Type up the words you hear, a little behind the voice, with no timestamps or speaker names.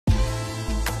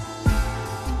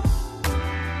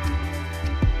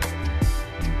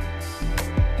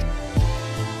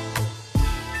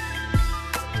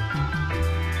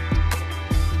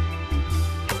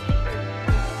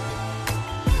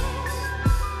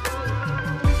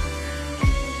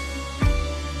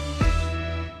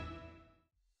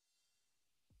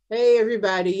Hey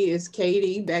everybody, it's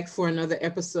Katie back for another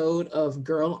episode of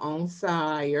Girl on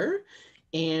Fire.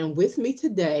 And with me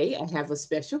today, I have a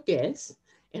special guest,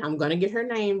 and I'm going to get her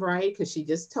name right because she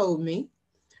just told me.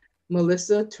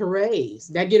 Melissa Tereze.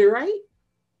 Did I get it right?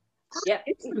 Yep.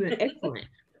 Excellent, excellent.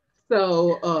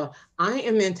 So I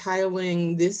am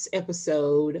entitling this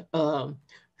episode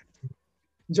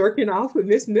Jerking Off with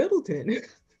Miss Middleton.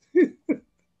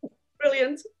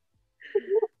 Brilliant.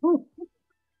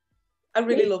 I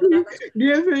really love that.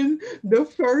 Given the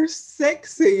first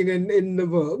sex scene in the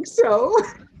book. So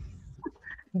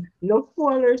no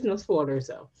spoilers, no spoilers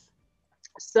though.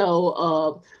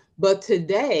 But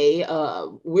today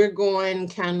we're going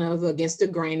kind of against the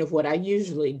grain of what I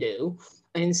usually do.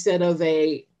 Instead of are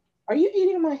you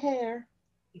eating my hair?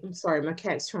 I'm sorry, my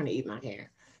cat's trying to eat my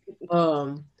hair.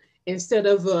 Um, Instead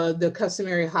of the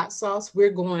customary hot sauce,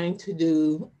 we're going to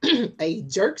do a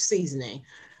jerk seasoning.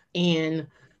 And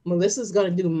Melissa's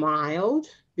going to do mild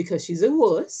because she's a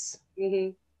wuss. Mm-hmm.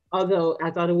 Although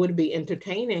I thought it would be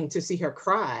entertaining to see her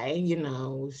cry,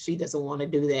 she doesn't want to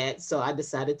do that. So I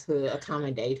decided to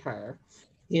accommodate her,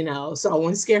 so I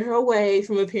want to scare her away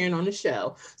from appearing on the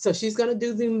show. So she's going to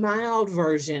do the mild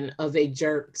version of a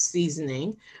jerk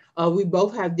seasoning. We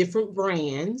both have different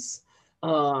brands.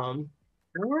 Um,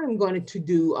 I'm going to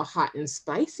do a hot and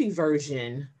spicy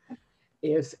version,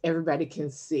 if everybody can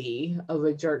see, of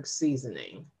a jerk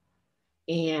seasoning.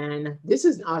 And this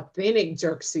is authentic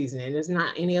jerk seasoning. It's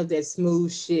not any of that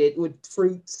smooth shit with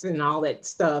fruits and all that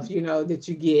stuff, that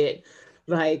you get.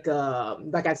 Like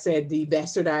I said, the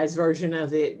bastardized version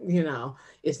of it,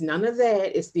 it's none of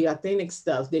that. It's the authentic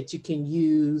stuff that you can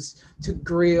use to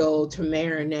grill, to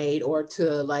marinate, or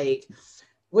to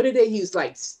what do they use?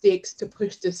 Like sticks to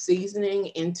push the seasoning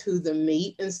into the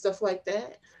meat and stuff like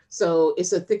that. So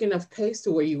it's a thick enough paste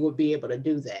to where you will be able to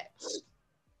do that.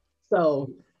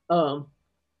 So um,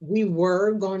 we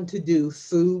were going to do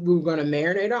food. We were going to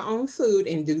marinate our own food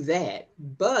and do that.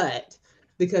 But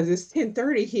because it's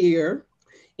 10:30 here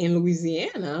in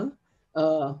Louisiana,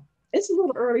 uh, it's a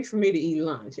little early for me to eat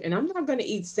lunch. And I'm not going to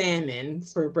eat salmon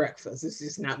for breakfast. It's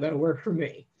just not going to work for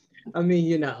me. I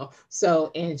mean,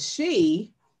 So, and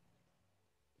she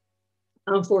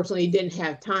unfortunately didn't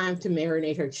have time to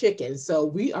marinate her chicken. So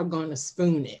we are going to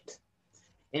spoon it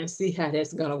and see how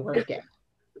that's going to work out.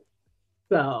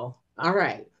 So, all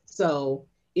right. So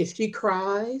if she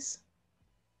cries,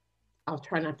 I'll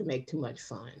try not to make too much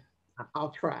fun.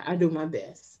 I'll try. I do my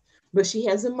best. But she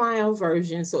has a mild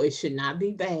version, so it should not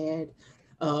be bad.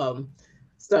 Um,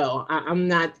 I'm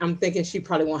not, I'm thinking she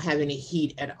probably won't have any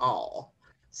heat at all.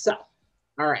 So,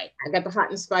 all right. I got the hot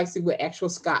and spicy with actual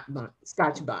scotch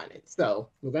bonnet. So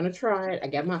we're gonna try it. I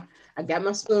got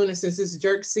my spoon, and since it's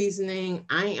jerk seasoning,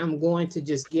 I am going to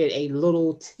just get a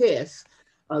little tiff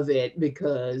of it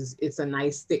because it's a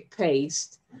nice thick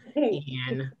paste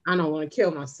and I don't want to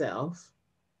kill myself.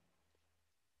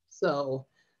 So,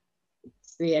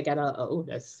 see, I got oh,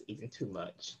 that's even too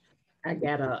much. I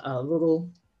got a little,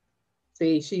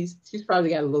 see, she's probably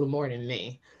got a little more than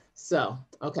me. So,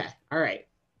 okay, all right.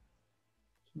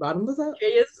 Bottom was up.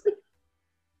 Cheers.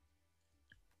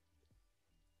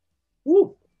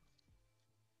 Woo.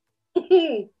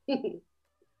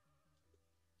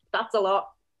 That's a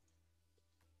lot.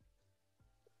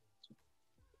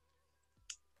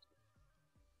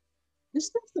 It's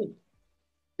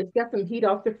got some heat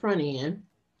off the front end.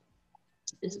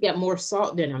 It's got more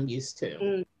salt than I'm used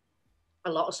to.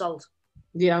 A lot of salt.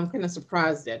 Yeah, I'm kind of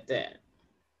surprised at that.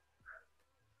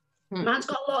 Mine's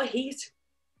got a lot of heat.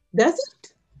 Does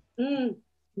it? Mm. Are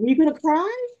you gonna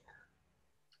cry?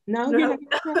 No, you're No.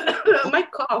 not gonna cry? I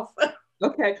might cough.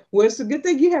 Okay. Well, it's a good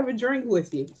thing you have a drink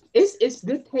with you. It's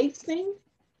good tasting.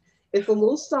 It's a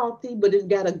little salty, but it's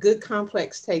got a good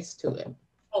complex taste to it.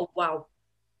 Oh, wow.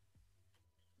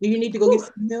 Do you need to go get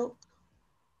some milk?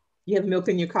 You have milk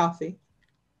in your coffee?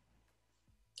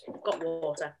 I've got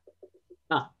water.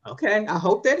 Ah, okay. I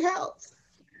hope that helps.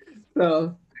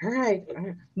 So, all right. All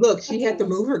right. Look, she had to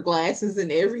move her glasses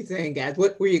and everything, guys.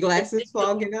 What were your glasses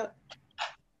fogging up?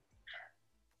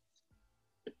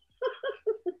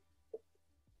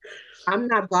 I'm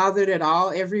not bothered at all,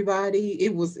 everybody.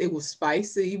 It was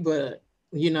spicy, but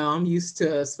I'm used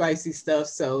to spicy stuff,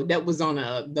 so that was on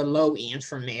the low end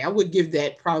for me. I would give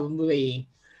that probably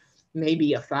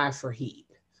maybe a 5 for heat.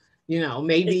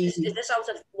 Maybe Is this out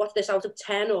of what's this out of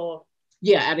 10 or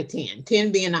yeah, out of 10.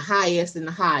 10 being the highest and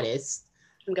the hottest,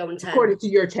 I'm going 10? according to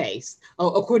your taste. Oh,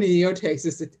 according to your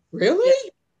taste,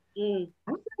 really? Yeah.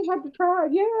 I might have to try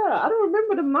it. Yeah, I don't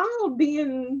remember the mild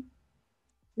being.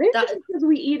 Maybe That, it's because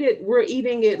we're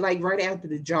eating it like right after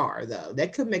the jar, though.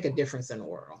 That could make a difference in the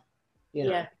world.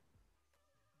 yeah.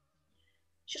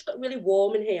 just got really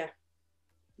warm in here.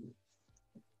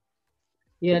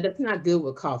 Yeah, that's not good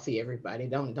with coffee, everybody.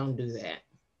 Don't do that.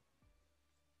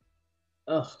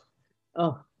 Oh,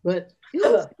 oh, but it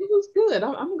was good.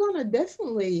 I'm gonna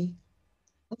definitely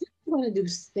I think I'm gonna do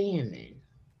salmon.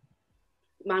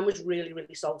 Mine was really,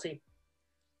 really salty.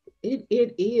 It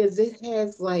is. It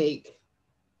has like,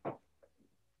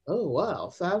 oh wow,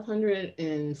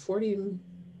 540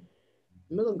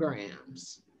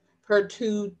 milligrams per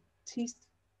tea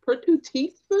per 2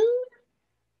 teaspoons.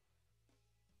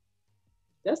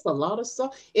 That's a lot of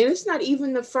salt, and it's not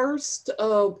even the first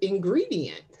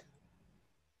ingredient.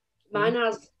 Mine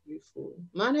has,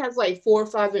 Mine has like four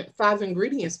or five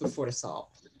ingredients before the salt.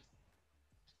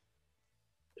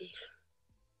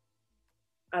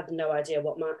 I have no idea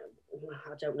what mine,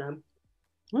 I don't know.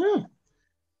 Huh.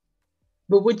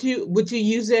 But would you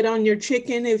use that on your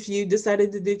chicken if you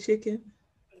decided to do chicken?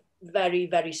 Very,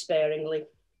 very sparingly.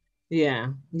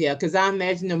 Yeah, yeah, because I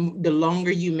imagine the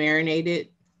longer you marinate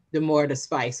it, the more the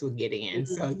spice will get in.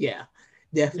 Mm-hmm. So yeah,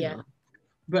 Yeah. definitely.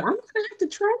 But I'm gonna have to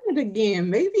try it again.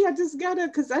 Maybe I just gotta,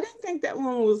 because I didn't think that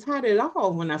one was hot at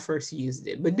all when I first used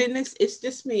it. But then it's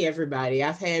just me, everybody.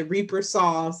 I've had Reaper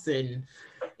sauce and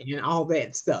all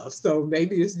that stuff. So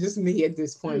maybe it's just me at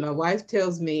this point. Mm. My wife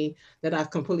tells me that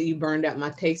I've completely burned out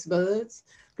my taste buds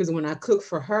because when I cook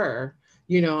for her,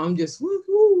 I'm just woo,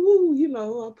 woo, woo,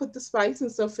 I'll put the spice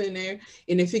and stuff in there.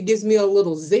 And if it gives me a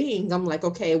little zing, I'm like,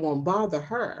 okay, it won't bother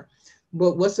her.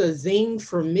 But what's a zing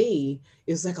for me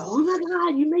is like, oh my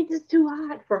God, you made this too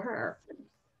hot for her.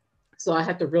 So I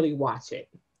have to really watch it.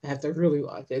 I have to really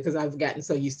watch it because I've gotten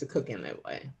so used to cooking that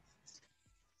way.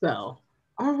 So,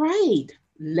 all right,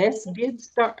 let's get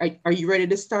started. Are you ready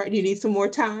to start? You need some more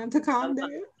time to calm down?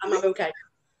 I'm okay.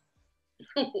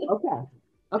 Okay.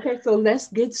 Okay, so let's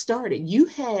get started. You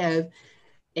have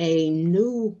a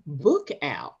new book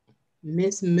out,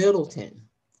 Miss Middleton.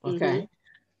 Mm-hmm. Okay.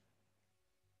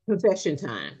 Confession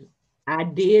time.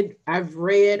 I've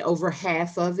read over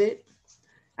half of it.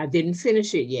 I didn't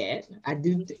finish it yet. I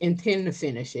do intend to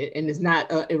finish it, and it's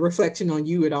not a reflection on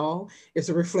you at all. It's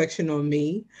a reflection on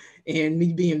me and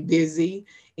me being busy.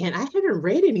 And I haven't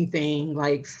read anything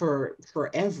like for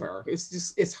forever.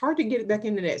 It's hard to get back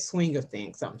into that swing of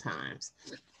things sometimes.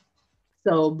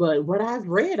 So, but what I've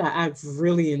read, I've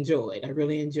really enjoyed. I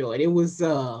really enjoyed. It was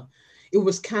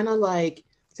kind of like,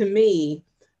 to me,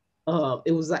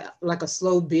 it was like a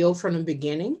slow build from the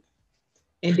beginning,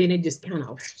 and then it just kind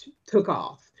of took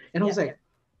off. And I Yeah. was like,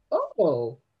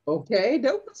 oh, okay,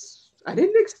 I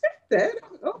didn't expect that.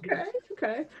 Okay,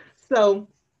 okay. So,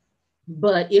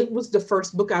 but it was the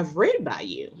first book I've read by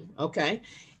you. Okay.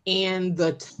 And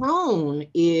the tone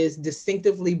is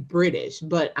distinctively British,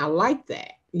 but I like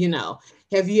that.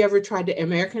 Have you ever tried to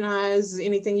Americanize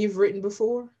anything you've written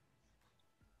before?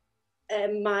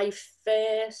 My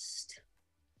first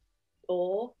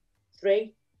four,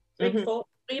 three, three, Mm-hmm. four,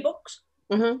 three books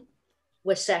Mm-hmm.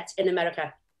 were set in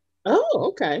America. Oh,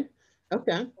 okay.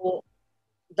 Okay. But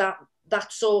that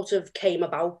that sort of came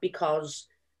about because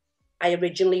I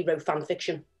originally wrote fan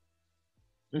fiction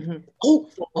Mm-hmm. Oh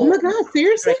my for God,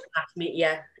 seriously?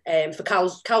 yeah, for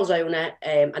Calzone,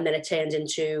 and then it turned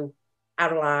into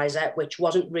Analyzer, which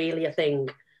wasn't really a thing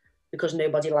because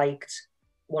nobody liked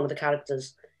one of the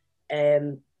characters.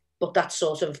 But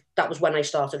that was when I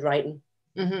started writing.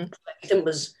 Mm-hmm. Everything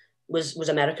was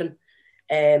American,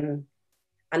 um,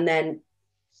 and then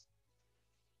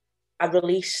I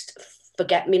released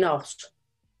Forget Me Not,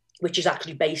 which is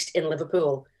actually based in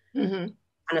Liverpool, Mm-hmm.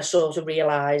 and I sort of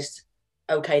realised,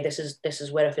 okay, this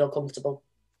is where I feel comfortable.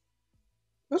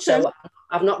 Okay. So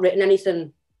I've not written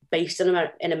anything based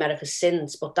in America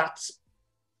since, but that's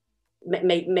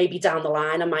maybe down the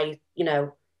line I might,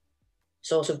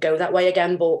 sort of go that way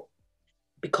again. But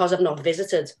because I've not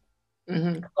visited,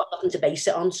 Mm-hmm. I've got nothing to base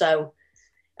it on. So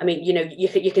I mean,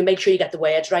 you can make sure you get the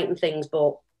words right and things,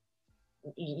 but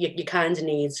you kind of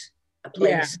need a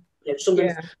Yeah. place, something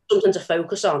Yeah. something to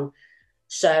focus on.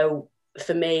 So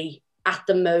for me, at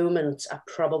the moment, I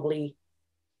probably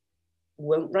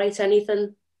won't write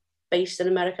anything based in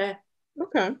America,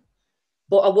 Okay.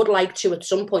 but I would like to at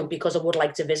some point because I would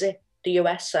like to visit the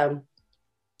US. So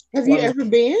Have you one ever day,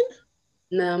 been?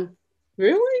 no,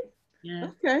 Really?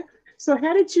 yeah. Okay. So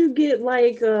how did you get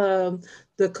like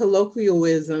the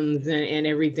colloquialisms and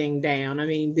everything down? I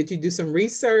mean, did you do some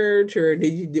research or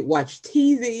did you watch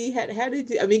TV? How did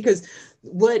you, I mean, because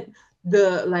what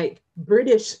the like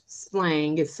British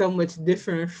slang is so much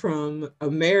different from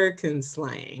American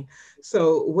slang.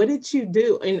 So what did you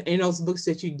do in those books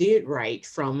that you did write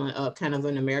from a kind of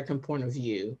an American point of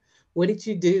view? What did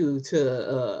you do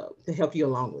to help you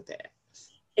along with that?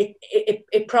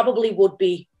 it probably would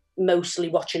be mostly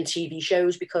watching TV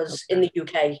shows, because in Okay. the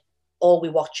UK, all we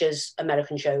watch is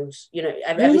American shows. You know,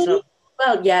 everything. Really?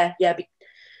 Well, yeah, yeah.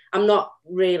 I'm not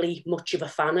really much of a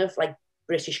fan of like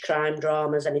British crime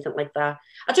dramas, anything like that.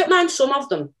 I don't mind some of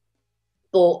them,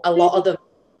 but a lot of them.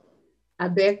 I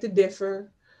beg to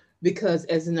differ because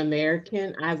as an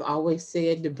American, I've always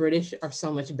said the British are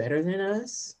so much better than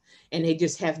us and they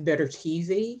just have better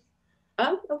TV.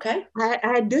 Oh, okay.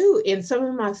 I do. And some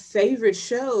of my favorite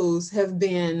shows have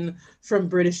been from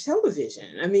British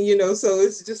television. I mean, so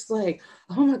it's just like,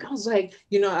 oh my God, it's like,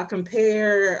 I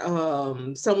compare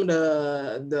some of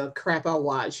the crap I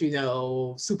watch,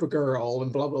 Supergirl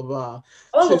and blah blah blah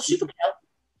Oh, I to love Supergirl.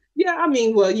 yeah, I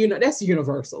mean, well, that's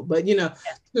universal, but to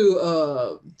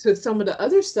some of the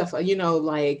other stuff,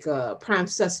 like Prime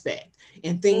Suspect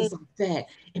and Mm, things like that.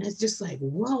 And it's just like,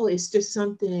 whoa, it's just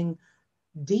something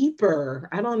deeper.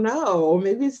 I don't know. Or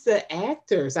maybe it's the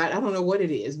actors. I don't know what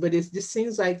it is, but it just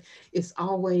seems like it's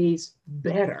always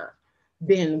better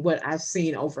than what I've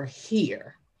seen over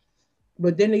here.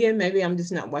 But then again, maybe I'm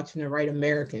just not watching the right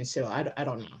American show. I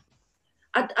don't know.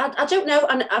 I don't know,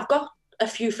 and I've got a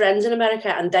few friends in America,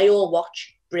 and they all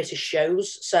watch British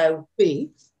shows. So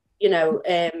See,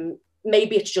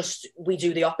 maybe it's just we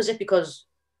do the opposite, because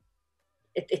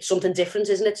it's something different,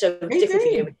 isn't it? So it's different for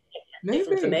you, maybe,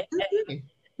 different for maybe, me. could be,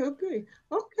 could be.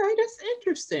 Okay, that's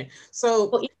interesting. So,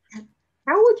 But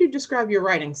how would you describe your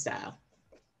writing style?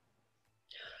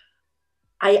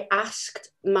 I asked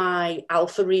my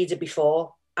alpha reader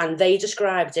before, and they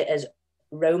described it as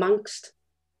romanced.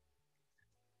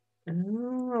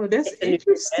 Oh, that's It's a new word.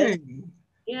 interesting.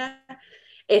 Yeah,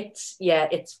 it's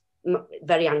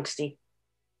very angsty.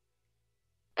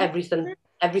 Everything, Okay.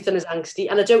 everything is angsty,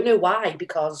 and I don't know why,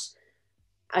 because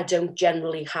I don't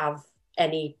generally have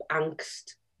any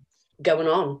angst going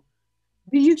on.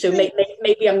 Do you So think?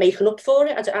 maybe I'm making up for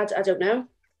it. I don't know.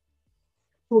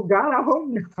 Well, God, I hope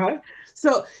not.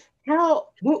 So,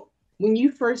 when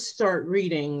you first start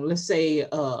reading, let's say,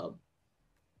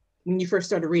 when you first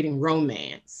started reading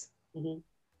romance, Mm-hmm.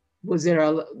 was there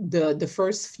the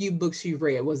first few books you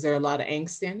read? Was there a lot of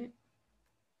angst in it?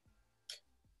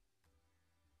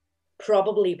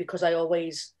 Probably because I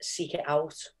always seek it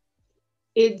out.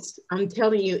 I'm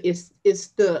telling you, it's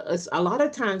a lot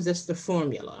of times it's the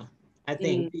formula. I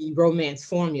think Mm, the romance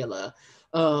formula,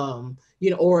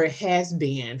 or it has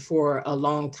been for a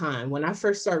long time. When I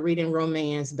first started reading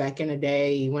romance back in the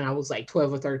day, when I was like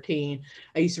 12 or 13,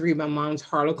 I used to read my mom's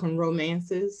Harlequin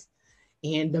romances,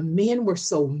 and the men were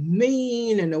so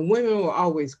mean and the women were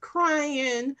always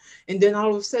crying, and then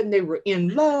all of a sudden they were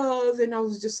in love, and I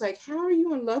was just like, how are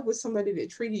you in love with somebody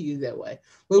that treated you that way?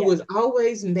 But it yeah, was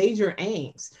always major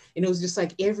angst, and it was just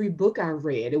like every book I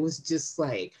read, it was just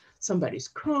like somebody's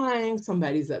crying,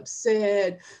 somebody's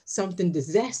upset, something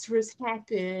disastrous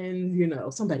happened,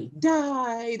 somebody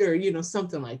died, or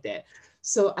something like that.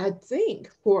 So I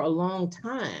think for a long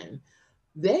time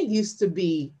that used to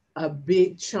be a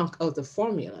big chunk of the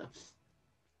formula,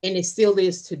 and it still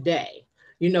is today.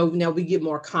 Now we get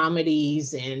more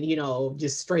comedies and,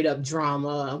 just straight up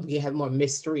drama. We have more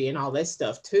mystery and all that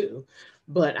stuff too.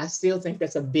 But I still think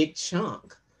that's a big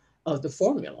chunk of the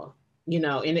formula,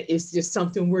 and it's just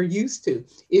something we're used to.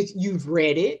 If you've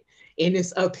read it and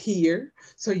it's up here,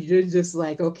 so you're just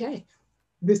like, okay,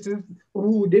 this is,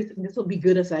 ooh, this will be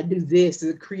good if I do this.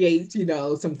 It creates,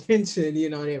 some tension,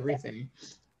 and everything.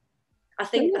 So I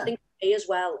yeah. think for me as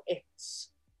well.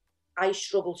 I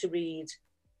struggle to read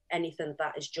anything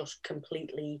that is just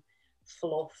completely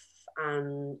fluff,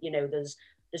 and there's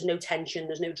no tension,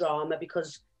 there's no drama,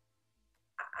 because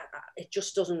it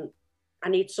just doesn't. I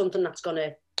need something that's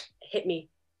gonna hit me.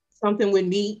 Something with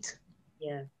meat.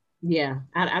 Yeah, Yeah,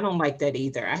 I don't like that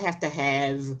either. I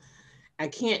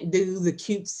can't do the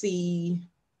cutesy.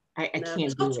 I no, there's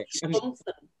can't got do to it. be I mean,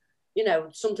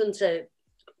 something, something to,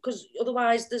 because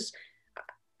otherwise there's.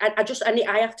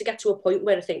 I have to get to a point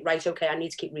where I think, right, okay, I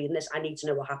need to keep reading this. I need to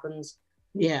know what happens.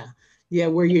 yeah, yeah,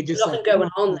 where If you're there's just like, nothing going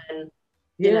on, oh, then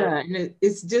yeah, and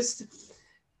it's just,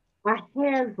 I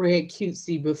have read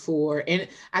cutesy before, and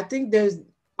I think there's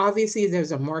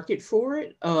a market for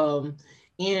it. And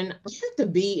I have to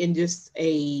be in just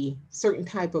a certain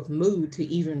type of mood to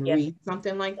even yeah, read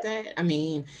something like that. I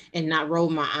mean, and not roll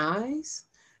my eyes.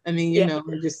 I mean, yeah.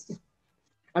 just,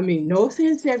 I mean, no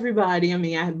offense to everybody. I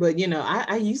mean, but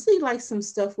I usually like some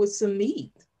stuff with some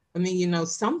meat. I mean,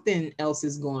 something else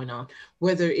is going on,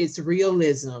 whether it's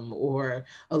realism or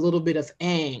a little bit of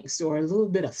angst or a little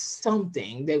bit of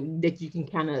something that you can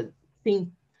kind of sink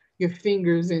your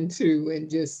fingers into and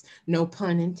just, no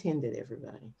pun intended,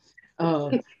 everybody.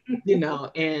 Um,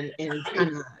 and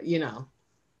kind of,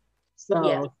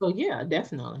 Yeah. So yeah,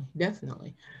 definitely,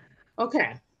 definitely.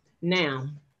 Okay, now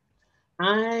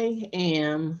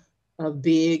I'm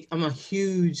a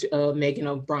huge Megan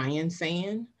O'Brien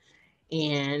fan,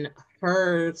 and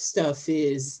her stuff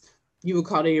is, you would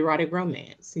call it erotic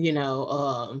romance. You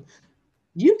kind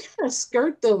of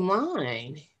skirt the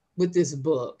line with this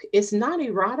book. It's not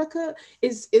erotica.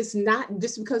 It's not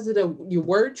just because of your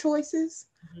word choices.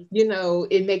 Mhm.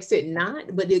 It makes it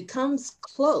not, but it comes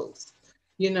close.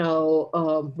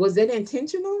 Was that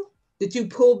intentional? Did you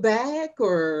pull back,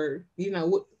 or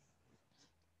what?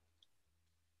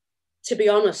 To be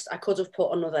honest, I could have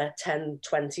put another 10,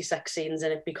 20 sex scenes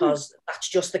in it because that's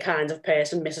just the kind of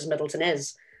person Mrs. Middleton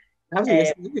is. Um,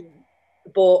 Obviously.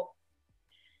 but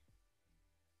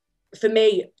for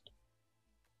me,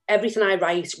 everything I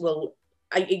write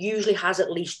it usually has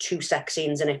at least 2 sex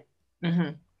scenes in it.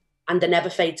 Mm-hmm. And they never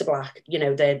fade to black.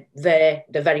 They're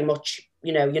very much,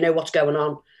 you know what's going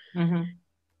on.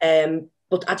 Mm-hmm.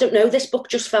 But I don't know, this book I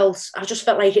just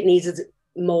felt like it needed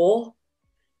more.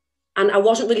 And I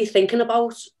wasn't really thinking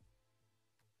about,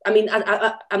 I mean,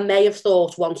 I may have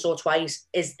thought once or twice,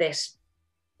 is this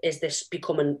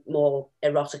becoming more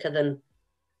erotica than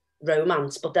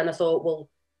romance? But then I thought, well,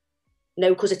 no,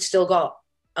 because it's still got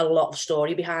a lot of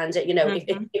story behind it. If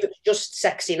Mm-hmm. it was just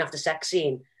sex scene after sex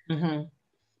scene, Mm-hmm.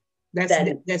 That's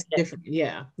then that's different.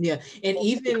 Yeah, yeah, and because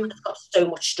even it's got so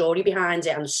much story behind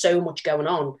it and so much going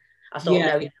on, I thought, yeah,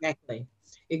 no, exactly,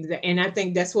 exactly. And I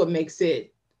think that's what makes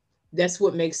it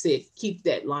keep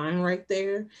that line right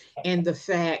there, and the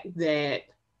fact that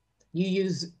you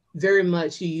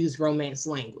use romance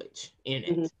language in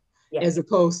mm-hmm, it, yeah, as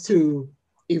opposed to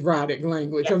erotic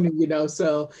language. yeah, I mean,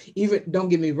 so even, don't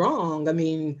get me wrong, I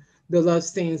mean, the love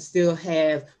scenes still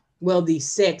have, well, these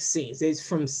sex scenes, it's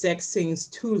from sex scenes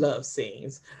to love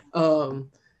scenes, um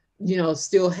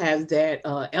still have that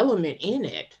element in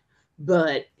it,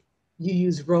 but you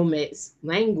use romance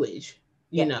language,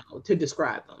 yeah. to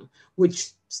describe them,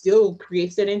 which still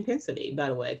creates that intensity. By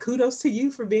the way, kudos to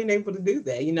you for being able to do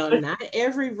that. Not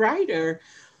every writer,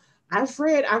 I've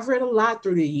read a lot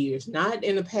through the years, not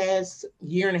in the past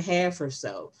year and a half or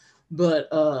so, but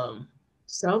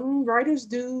some writers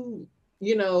do,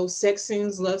 sex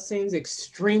scenes, love scenes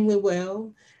extremely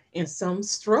well, and some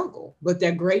struggle, but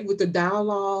they're great with the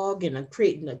dialogue and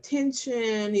creating the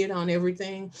tension, and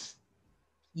everything.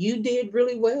 You did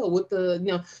really well with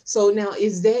so now,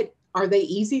 are they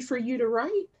easy for you to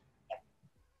write?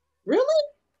 Really?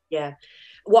 Yeah.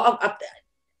 What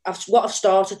I've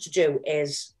started to do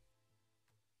is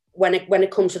when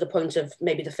it comes to the point of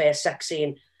maybe the first sex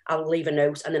scene, I'll leave a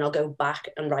note and then I'll go back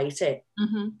and write it.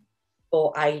 Mm-hmm.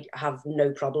 But I have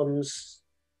no problems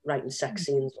writing sex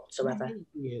scenes I whatsoever. hate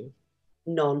you.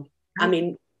 None. I I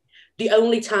mean, the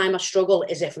only time I struggle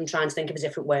is if I'm trying to think of a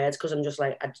different words because I'm just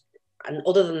like, and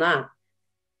other than that,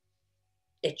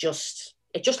 it just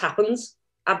happens.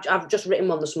 I've just written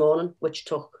one this morning, which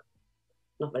took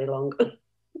not very long.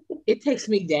 It takes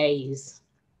me days,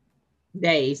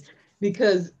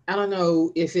 because I don't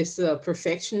know if it's a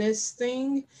perfectionist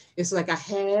thing. It's like I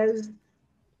have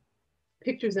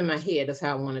pictures in my head of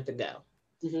how I want it to go.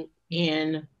 Mm-hmm.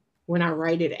 And when I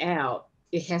write it out,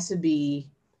 it has to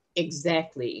be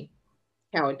exactly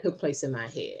how it took place in my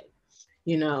head,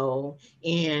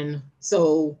 and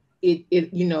so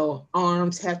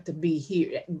arms have to be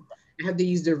here. I have to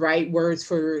use the right words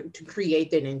to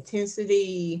create that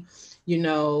intensity, you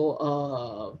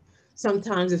know.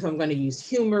 Sometimes if I'm going to use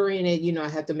humor in it, I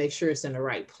have to make sure it's in the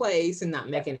right place and not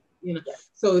Yeah, making, yeah.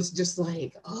 so it's just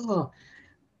like, oh,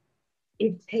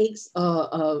 it takes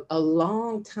a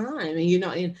long time.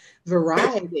 And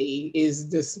variety is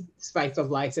the spice of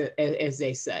life, as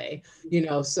they say,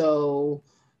 so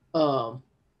um,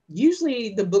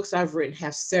 usually the books I've written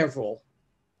have several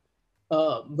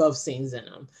love scenes in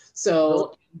them. Good.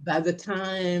 So by the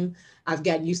time I've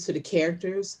got used to the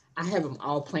characters, I have them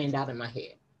all planned out in my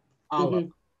head, all of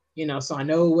them. Mm-hmm. So I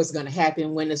know what's going to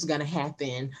happen, when it's going to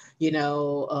happen,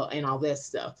 and all that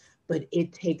stuff. But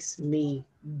it takes me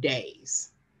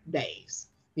days.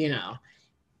 You know,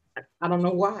 I don't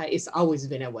know why. It's always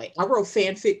been that way. I wrote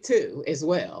fanfic too, as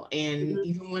well. And Mm-hmm.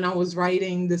 even when I was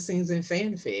writing the scenes in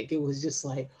fanfic, it was just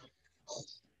like,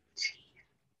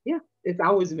 yeah, it's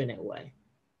always been that way.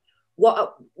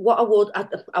 What I would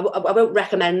I won't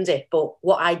recommend it, but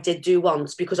what I did do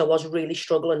once because I was really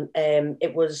struggling.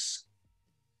 It was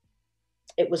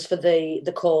for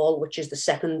the call, which is the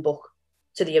second book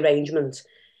to the arrangement,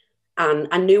 and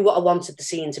I knew what I wanted the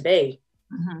scene to be,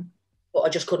 Mhm, but I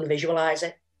just couldn't visualize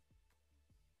it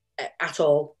at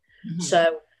all. mhm.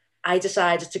 So I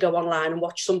decided to go online and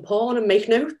watch some porn and make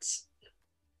notes.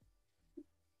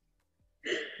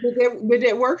 Did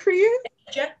that work for you?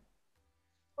 Yeah,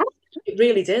 it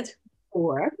really did.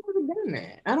 Or I've never done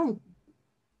that.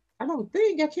 I don't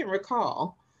think I can't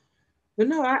recall. But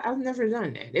no, I've never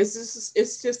done that. It's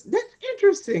just that's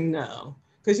interesting though.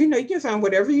 Because you can find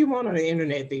whatever you want on the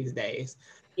internet these days.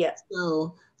 Yeah.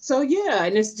 So yeah,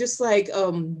 and it's just like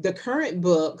the current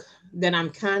book that I'm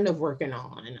kind of working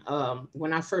on.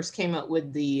 When I first came up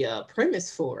with the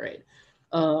premise for it,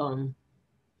 um,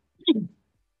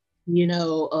 you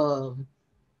know,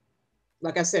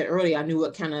 like I said earlier, I knew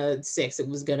what kind of sex it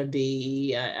was gonna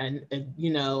be. I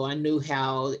knew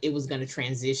how it was gonna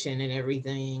transition and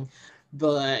everything,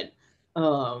 but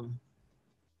um,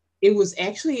 it was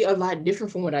actually a lot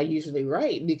different from what I usually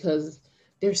write because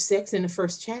there's sex in the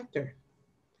first chapter.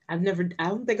 I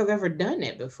don't think I've ever done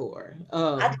that before.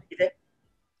 I'd read it.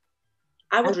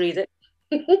 I would I've read it.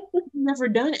 never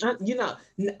done it.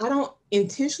 I don't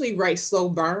intentionally write slow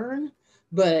burn,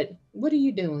 but what are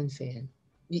you doing, Finn?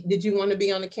 Did you want to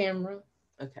be on the camera?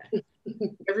 Okay.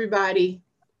 Everybody,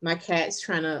 my cat's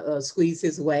trying to squeeze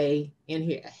his way in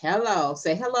here. Hello.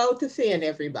 Say hello to Finn,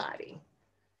 everybody.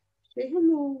 Say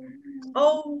hello.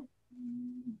 Oh,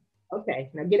 Okay,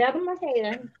 now get out of my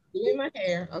hair. Give me my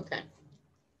hair. Okay.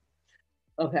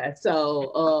 Okay.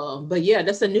 So, but yeah,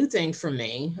 that's a new thing for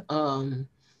me.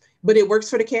 But it works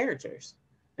for the characters.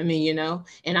 I mean,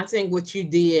 and I think what you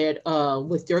did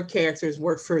with your characters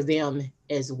worked for them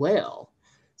as well.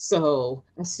 So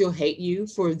I still hate you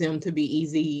for them to be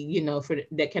easy, for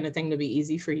that kind of thing to be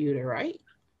easy for you to write.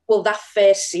 well, that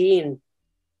first scene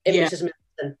in Yeah. Mrs.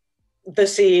 Middleton, the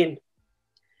scene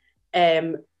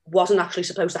wasn't actually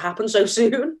supposed to happen so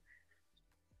soon.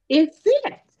 It's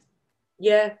it.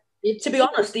 Yeah. To It's be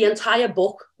honest, the entire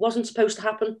book wasn't supposed to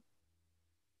happen.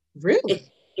 It really.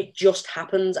 it just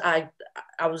happened. I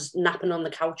was napping on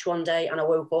the couch one day and I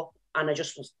woke up and I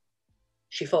just was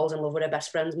she falls in love with her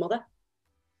best friend's mother.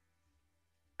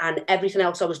 And everything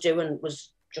else I was doing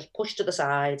was just pushed to the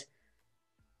side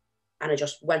and I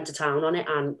just went to town on it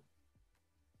and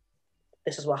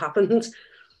this is what happened.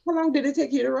 How long did it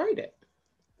take you to write it?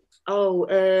 Oh,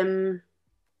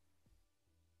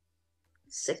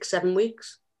 6, 7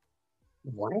 weeks.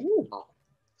 Wow.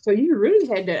 So you really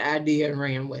had that idea and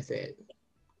ran with it.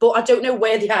 But I don't know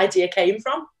where the idea came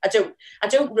from. I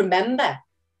don't remember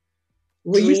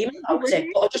Well, you said dreaming you about were it,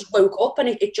 here. but I just woke up and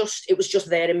it was just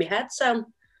there in my head. So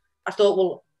I thought,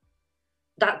 well,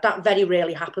 that very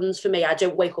rarely happens for me. I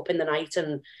don't wake up in the night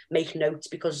and make notes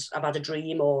because I've had a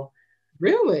dream or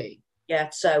Really? yeah.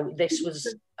 So this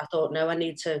was I thought, no, I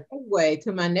need to. Anyway,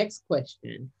 to my next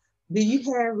question. Do you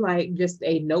have like just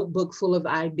a notebook full of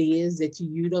ideas that you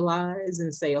utilize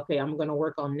and say, okay, I'm going to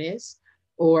work on this?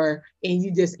 And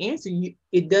you just answer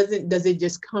does it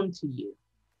just come to you?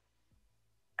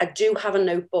 I do have a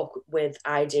notebook with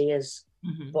ideas,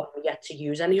 Mm-hmm. but I'm yet to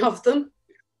use any of them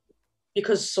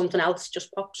because something else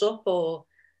just pops up or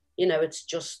it's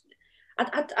just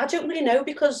I don't really know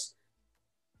because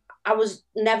I was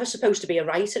never supposed to be a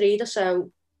writer either.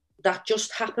 So that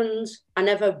just happened. I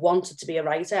never wanted to be a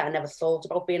writer. I never thought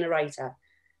about being a writer.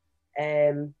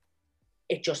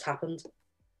 It just happened.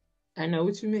 I know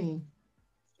what you mean.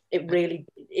 It really,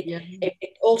 Yeah.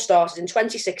 it all started in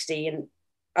 2016.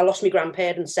 I lost my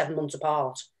grandparents 7 months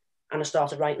apart and I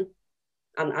started writing.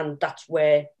 And that's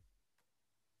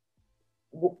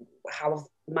how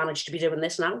I've managed to be doing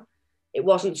this now. It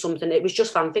wasn't something, it was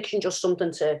just fan fiction, just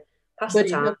something to pass the But it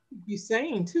time. helps keep you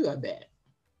sane too, I bet.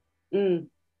 Mm,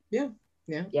 Yeah.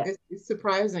 Yeah. yeah, It's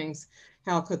surprising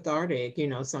how cathartic,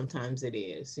 sometimes it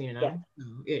is, yeah.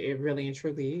 It really and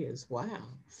truly is. Wow.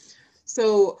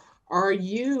 So are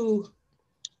you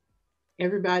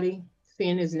everybody?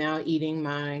 Finn is now eating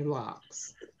my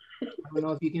locks. I don't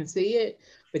know if you can see it,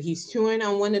 but he's chewing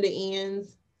on one of the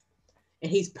ends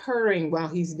and he's purring while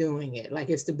he's doing it. Like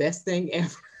it's the best thing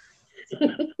ever.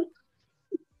 I'm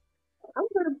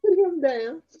gonna put him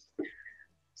down.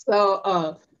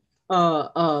 So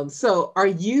so are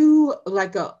you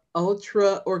like a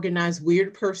ultra organized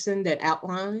weird person that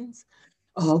outlines?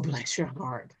 Oh, bless your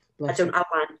heart. I Bless your don't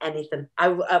outline anything.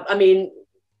 I mean,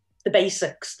 the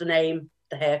basics, the name,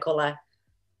 the hair color.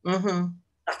 uh-huh.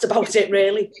 That's about it,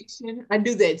 really. I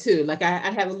do that too. Like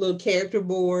I have a little character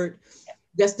board.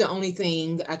 That's the only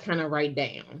thing I kind of write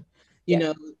down. You Yeah.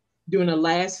 know, during the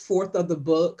last fourth of the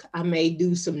book, I may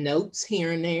do some notes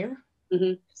here and there.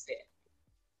 Mm-hmm. That's it.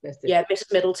 That's it. Yeah, Miss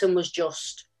Middleton was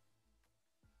just,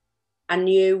 I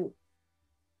knew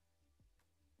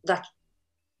that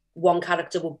one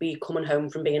character would be coming home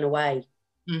from being away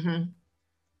Mm-hmm.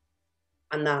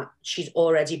 and that she'd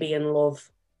already be in love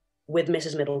with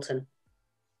Mrs. Middleton.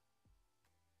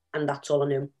 And that's all I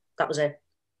knew. That was it.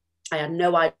 I had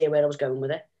no idea where I was going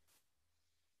with it.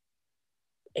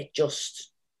 It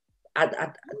just,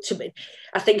 I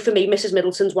think for me, Mrs.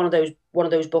 Middleton's one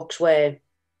of those books where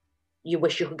you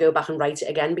wish you could go back and write it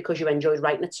again because you enjoyed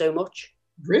writing it so much.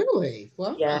 Really?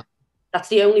 Wow. Yeah, that's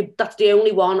the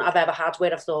only one I've ever had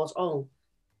where I've thought, oh,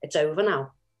 it's over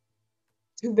now.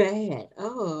 Too bad.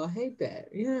 Oh, I hate that.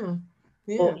 Yeah.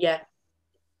 Yeah. But yeah,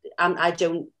 I'm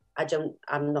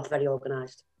not very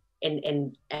organised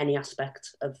in any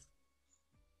aspect of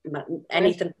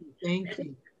anything. Thank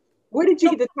you. Where did you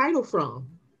get the title from?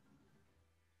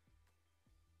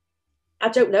 I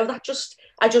don't know.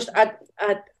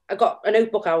 I got a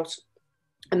notebook out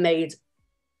and made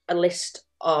a list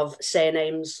of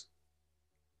surnames.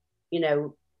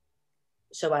 So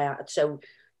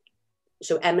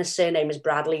Emma's surname is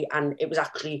Bradley, and it was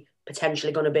actually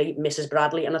potentially going to be Mrs.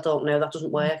 Bradley, and I thought, no, that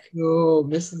doesn't work. Oh,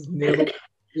 Mrs. Middleton.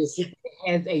 It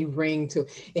has a ring to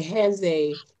it. It has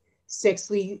a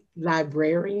sexy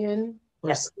librarian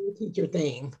or school teacher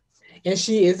thing, and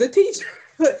she is a teacher.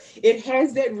 It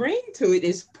has that ring to it.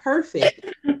 It's perfect.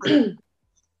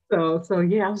 So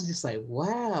yeah, I was just like,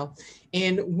 wow.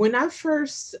 And when I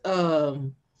first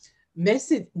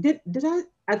message did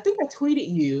I think I tweeted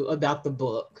you about the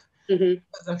book.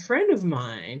 Mm-hmm. A friend of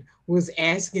mine was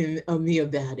asking me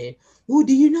about it. Well,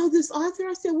 do you know this author?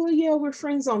 I said, well, yeah, we're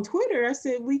friends on Twitter. I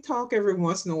said, we talk every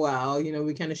once in a while.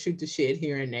 We kind of shoot the shit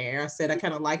here and there. I said, I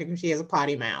kind of like it because she has a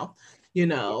potty mouth,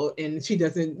 and she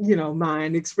doesn't,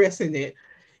 mind expressing it.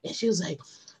 And she was like,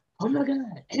 oh my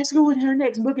God, ask her when her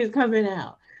next book is coming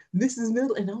out. Mrs.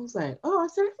 Middleton. And I was like, oh, I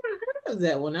said, I've never heard of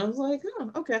that one. I was like,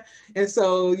 oh, okay. And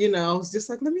so, I was just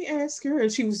like, let me ask her. And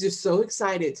she was just so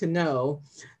excited to know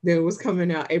that it was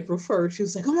coming out April 1st. She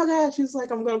was like, oh my God. She was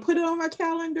like, I'm going to put it on my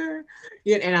calendar.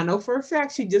 Yeah, and I know for a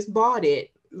fact she just bought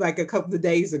it like a couple of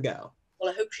days ago.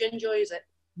 Well, I hope she enjoys it.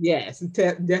 Yes,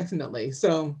 definitely.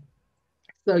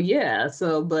 Yeah.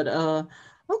 But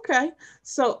okay.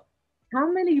 So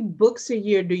how many books a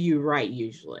year do you write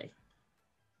usually?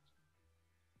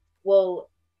 Well,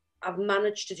 I've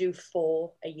managed to do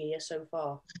 4 a year so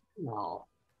far. Wow.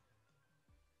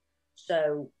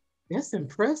 So that's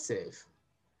impressive.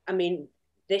 I mean,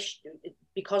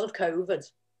 because of COVID,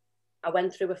 I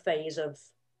went through a phase of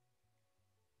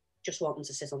just wanting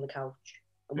to sit on the couch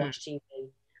and watch TV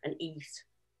and eat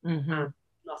and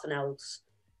nothing else.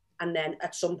 And then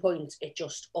at some point, it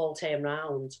just all turned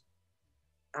around,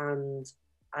 and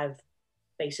I've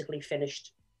basically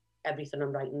finished everything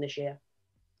I'm writing this year.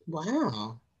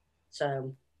 Wow.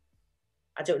 So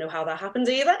I don't know how that happens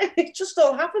either. It just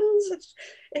all happens.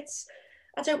 It's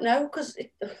I don't know, because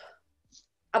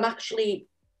I'm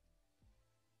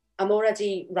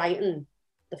already writing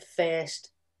the first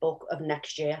book of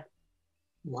next year.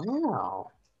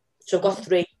 Wow. So I've got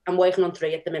 3. I'm working on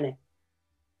 3 at the minute.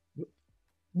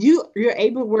 You're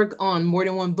able to work on more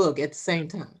than one book at the same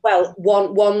time? Well,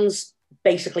 one's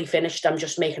basically finished. I'm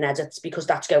just making edits because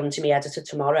that's going to be edited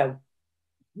tomorrow.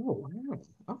 Oh, wow.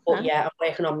 Okay. But yeah, I'm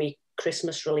working on my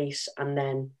Christmas release, and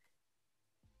then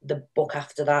the book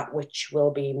after that, which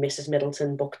will be Mrs.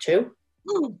 Middleton book 2.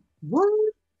 Oh, what?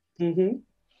 Mm-hmm.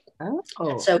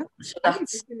 Oh, so I need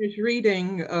to finish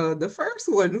reading the first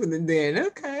one then.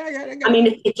 Okay, I got. I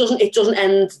mean, it doesn't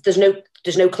end. There's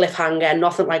no cliffhanger,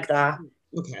 nothing like that.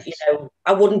 Okay.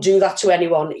 I wouldn't do that to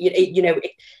anyone.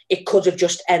 It could have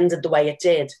just ended the way it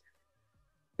did,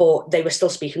 but they were still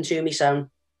speaking to me, so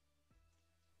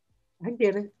I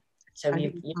get it. So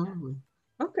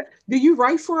okay. Do you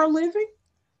write for a living?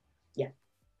 Yeah.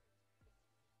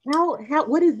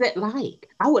 What is that like?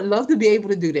 I would love to be able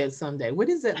to do that someday. What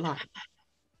is that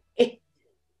like?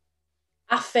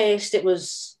 At first, it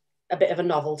was a bit of a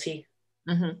novelty.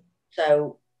 Mm-hmm.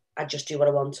 So I'd just do what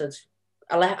I wanted.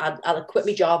 I quit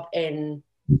my job in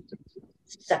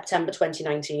September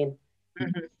 2019.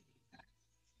 Mm-hmm.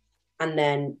 And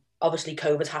then obviously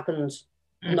COVID happened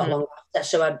not long after.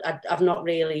 So I've not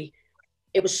really,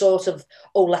 it was sort of,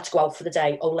 oh, let's go out for the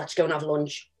day. Oh, let's go and have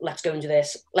lunch. Let's go and do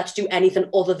this. Let's do anything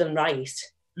other than write.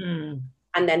 Mm.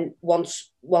 And then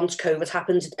once COVID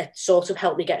happened, it sort of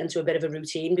helped me get into a bit of a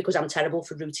routine, because I'm terrible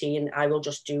for routine. I will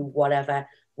just do whatever,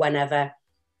 whenever.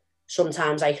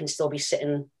 Sometimes I can still be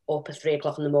sitting up at 3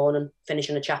 o'clock in the morning,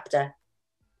 finishing a chapter.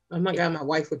 Oh my God, my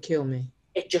wife would kill me.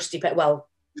 It just depends. Well,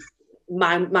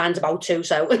 mine's about to,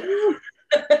 so.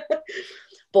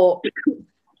 But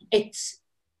it's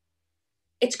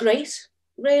great,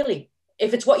 really.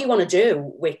 If it's what you want to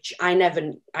do, which I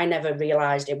never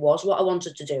realised it was what I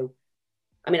wanted to do.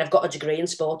 I mean, I've got a degree in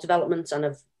sport development and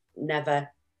I've never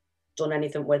done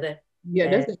anything with it. Yeah,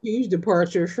 that's a huge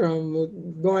departure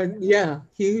from going,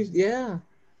 huge, yeah.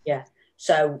 Yeah,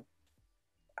 so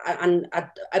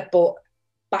but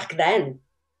back then,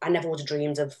 I never would have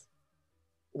dreamed of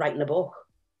writing a book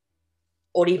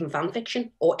or even fan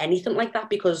fiction or anything like that,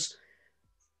 because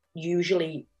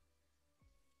usually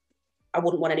I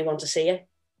wouldn't want anyone to see it.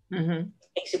 Mm-hmm.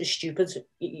 It was stupid,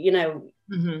 you know.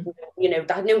 Mm-hmm. You know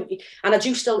that. And I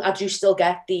do still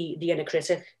get the inner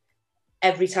critic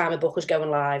every time a book is going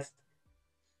live.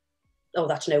 Oh,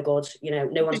 that's no good. You know,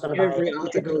 no one's going to buy Every it.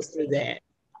 author goes through that.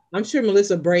 I'm sure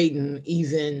Melissa Braden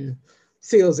even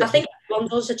feels I it. think everyone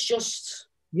does. It's just,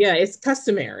 Yeah, it's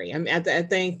customary. I mean, I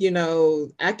think,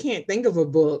 I can't think of a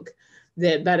book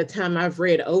that by the time I've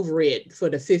read over it for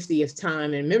the 50th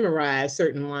time and memorized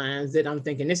certain lines that I'm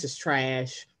thinking this is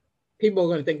trash. People are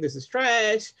going to think this is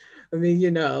trash. I mean,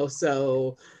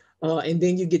 so, and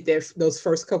then you get those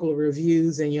first couple of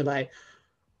reviews and you're like,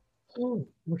 oh,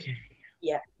 okay.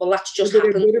 yeah. Well, that's just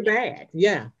Whether they're happened. good or bad.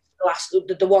 Yeah.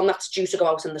 The one that's due to go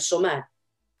out in the summer,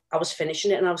 I was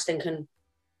finishing it and I was thinking,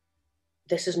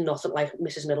 this is nothing like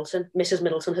Mrs. Middleton. Mrs.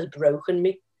 Middleton has broken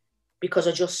me, because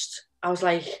I was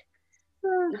like,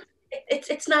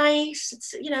 it's nice,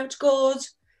 it's, it's good,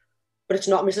 but it's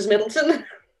not Mrs. Middleton.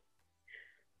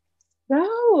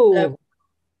 So, So,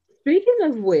 speaking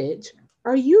of which,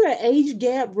 are you an age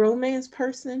gap romance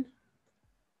person?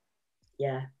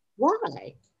 yeah,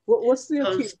 Why? What's the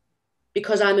appeal?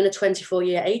 because I'm in a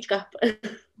 24-year age gap.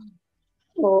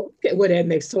 Oh, okay. Well, that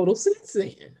makes total sense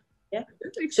then. Yeah.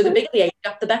 So the Sense. bigger the age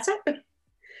gap, the better.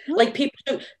 Like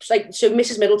people, so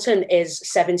Mrs. Middleton is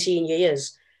 17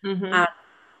 years, Mm-hmm. and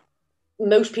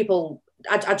most people,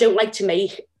 I don't like to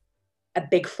make a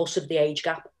big fuss of the age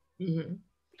gap, Mm-hmm.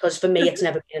 because for me, it's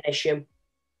never been an issue.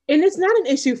 And it's not an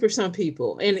issue for some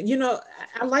people. And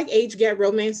I like age gap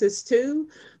romances too,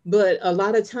 but a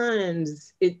lot of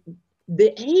times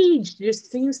the age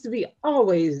just seems to be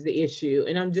always the issue.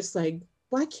 And I'm just like,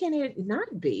 why can't it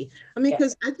not be? I mean, Yeah.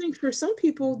 because I think for some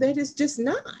people that is just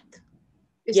not.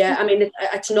 It's Yeah, just, I mean,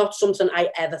 it's not something I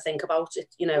ever think about.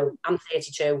 I'm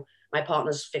 32, my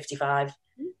partner's 55,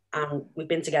 and we've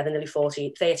been together nearly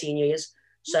 13 years.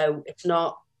 So it's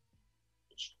not,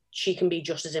 she can be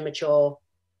just as immature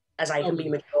as I can be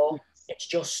mature. It's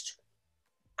just,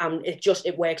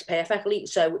 it works perfectly.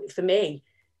 So for me,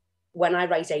 when I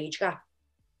write age gap,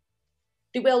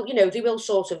 they will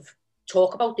sort of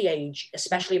talk about the age,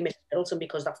 especially in Miss Middleton,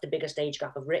 because that's the biggest age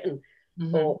gap I've written.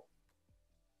 mm-hmm. But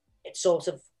it's sort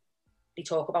of, they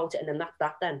talk about it, and then that's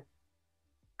that then.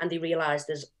 And they realise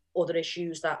there's other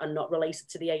issues that are not related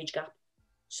to the age gap.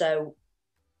 So,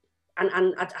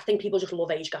 and I think people just love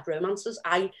age gap romances.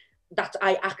 I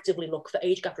actively look for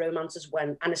age gap romances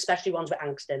and especially ones with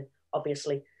angst in,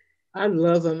 obviously. I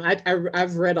love them.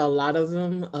 I've read a lot of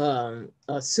them.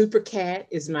 Super Cat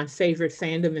is my favorite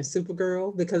fandom in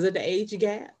Supergirl because of the age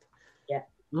gap. Yeah.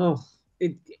 Oh,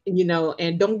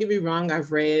 and don't get me wrong,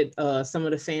 I've read some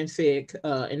of the fanfic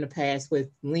in the past with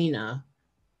Lena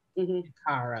Mm-hmm. and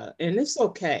Kara, and it's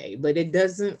okay, but it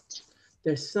doesn't.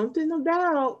 There's something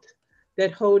about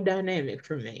that whole dynamic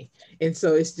for me, and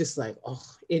so it's just like, oh,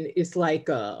 and it's like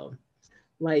uh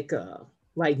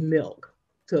like milk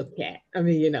to a cat. I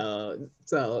mean,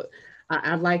 so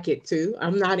I like it too.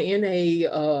 I'm not in a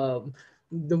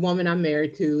the woman I'm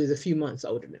married to is a few months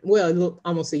older than, well,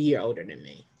 almost a year older than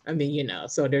me. I mean,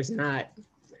 so there's not,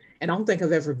 and I don't think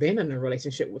I've ever been in a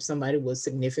relationship with somebody who was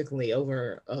significantly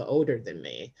older than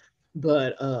me.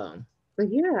 But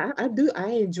yeah, I do. I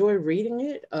enjoy reading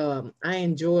it. I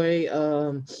enjoy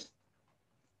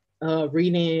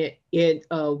reading it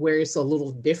where it's a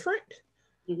little different.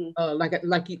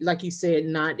 Mm-hmm. Like you said,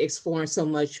 not exploring so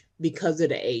much because of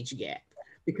the age gap.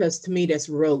 Because to me, that's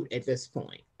rote at this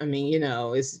point. I mean,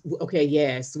 it's okay.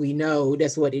 Yes, we know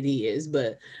that's what it is,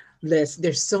 but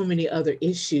there's so many other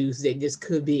issues that just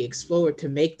could be explored to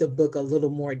make the book a little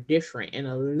more different and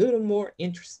a little more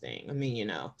interesting. I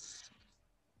mean,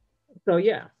 So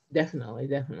yeah, definitely,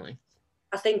 definitely.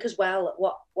 I think as well,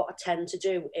 what I tend to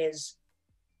do is,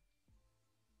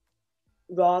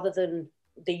 rather than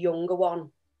the younger one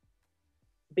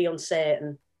be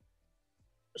uncertain,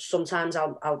 sometimes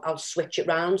I'll switch it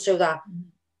round so that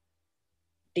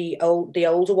the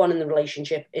older one in the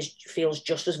relationship feels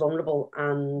just as vulnerable,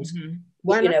 and Mm-hmm.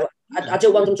 Why not? I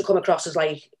don't want them to come across as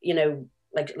like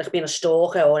being a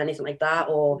stalker or anything like that,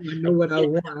 or I know what I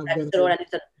want. or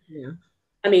anything. Yeah.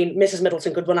 I mean, Mrs.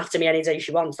 Middleton could run after me any day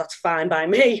she wants. That's fine by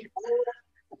me.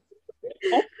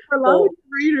 A lot of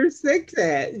readers think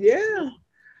that. Yeah.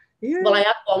 Yeah. Well, I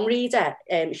had one reader.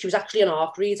 She was actually an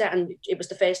ARC reader, and it was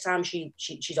the first time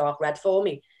she's ARC read for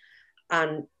me.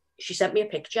 And she sent me a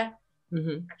picture.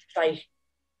 Mm-hmm. She's like,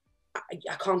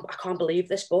 I can't believe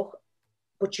this book.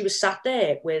 But she was sat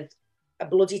there with a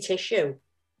bloody tissue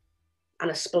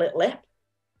and a split lip.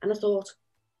 And I thought,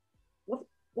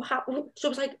 what happened? So I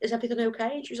was like, is everything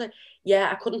okay? And she was like, yeah,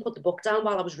 I couldn't put the book down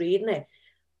while I was reading it.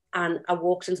 And I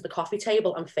walked into the coffee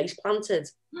table and face planted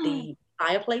the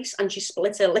fireplace, and she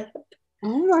split her lip.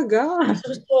 Oh my God. And I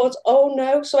just thought, oh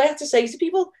no. So I had to say to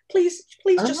people, please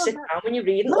just sit down when you're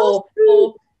reading, or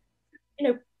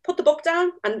put the book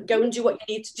down and go and do what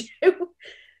you need to do.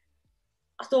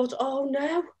 I thought, oh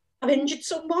no, I've injured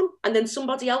someone. And then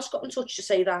somebody else got in touch to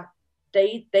say that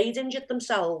they'd injured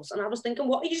themselves. And I was thinking,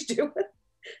 what are you doing?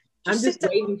 I'm just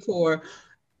waiting for,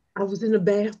 I was in a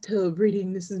bathtub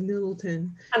reading Mrs.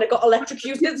 Middleton. And I got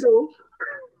electrocuted. It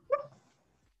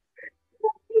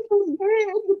was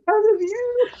bad because of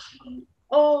you.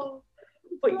 Oh,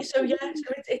 but so yeah,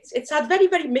 so it's had very,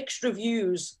 very mixed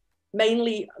reviews,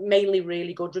 mainly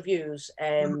really good reviews.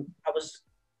 I was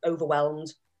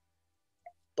overwhelmed.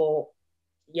 But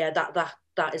yeah, that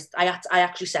is, I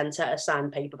actually sent her a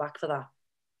signed paperback for that.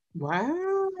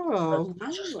 Wow.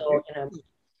 I just thought,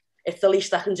 it's the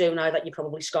least I can do now that you're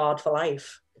probably scarred for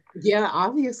life. Yeah,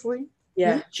 obviously.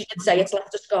 Yeah, she did say it's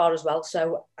left a scar as well,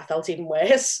 so I felt even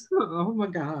worse. Oh my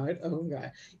God. Oh my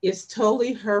God. It's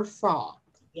totally her fault.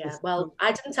 Yeah, well,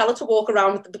 I didn't tell her to walk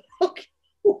around with the book.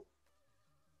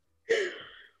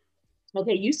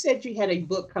 Okay, you said you had a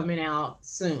book coming out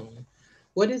soon.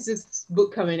 What is this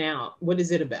book coming out? What is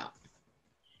it about?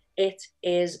 It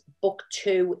is book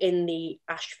 2 in the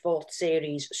Ashford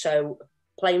series. So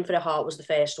Playing for the Heart was the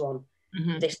first one.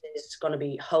 Mm-hmm. This is going to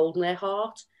be Holding Their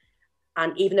Heart.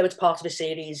 And even though it's part of a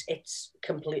series, it's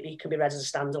completely can be read as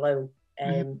a standalone.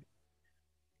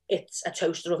 It's a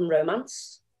toaster oven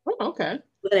romance. Oh, okay.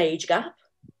 With an age gap.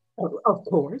 Of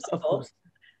course.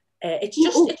 It's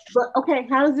just. But okay,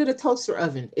 how is it a toaster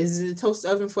oven? Is it a toaster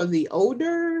oven for the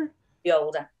older? The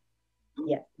older.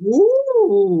 Yeah.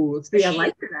 Ooh, see, I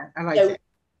like that. I like that.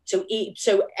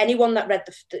 So anyone that read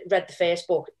the first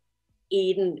book,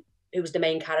 Eden, who was the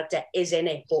main character, is in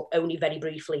it, but only very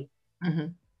briefly. Mm-hmm.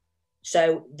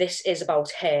 So this is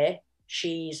about her.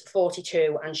 She's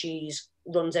 42 and she's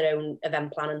runs her own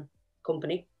event planning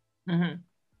company, and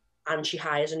she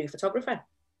hires a new photographer.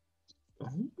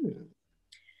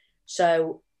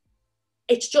 So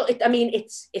it's just,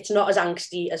 it's not as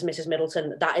angsty as Mrs.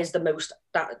 Middleton. That is the most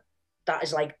that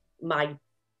is like my,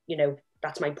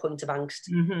 that's my point of angst.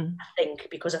 I think,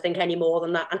 because I think any more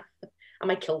than that, I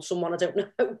might kill someone. I don't know.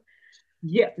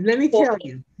 Yeah, let me tell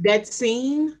you that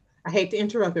scene. I hate to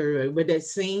interrupt everybody, but that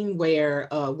scene where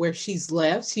she's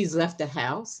left the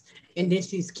house and then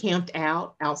she's camped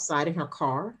outside in her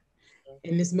car,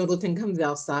 and Miss Middleton comes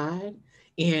outside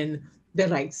and they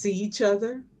like see each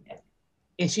other,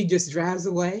 and she just drives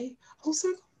away. I was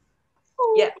like,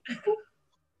 oh, yeah. I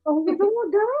was like, oh my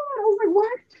God. I was like,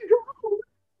 why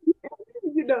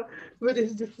did you go? But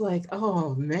it's just like,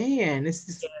 oh man, it's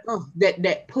just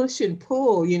that push and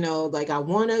pull, like I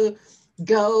want to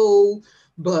go,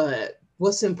 but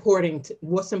what's important to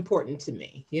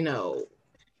me,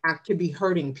 I could be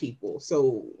hurting people,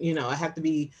 so I have to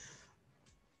be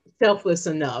selfless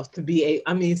enough to be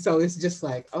so it's just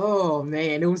like, oh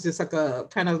man, it was just like a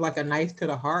kind of like a knife to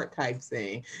the heart type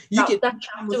thing. That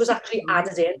chapter was actually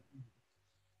added in.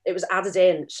 It was added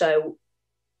in, so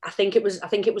I think it was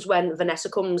when Vanessa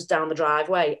comes down the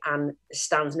driveway and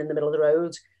stands in the middle of the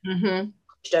road,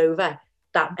 over,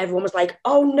 that everyone was like,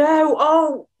 oh no,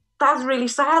 oh, that's really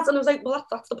sad. And I was like, well,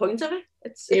 that's the point of it.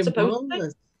 It's supposed to be.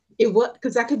 It was,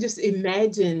 because I could just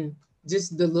imagine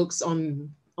just the looks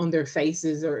on their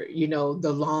faces, or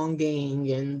the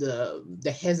longing and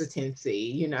the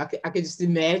hesitancy. I could just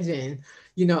imagine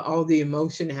all the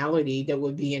emotionality that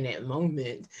would be in that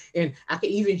moment, and I could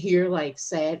even hear like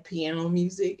sad piano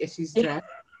music as she's driving.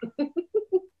 She's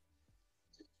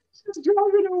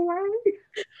driving away.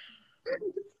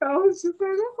 I was just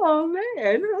like, oh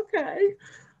man, okay.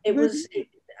 It was.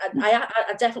 I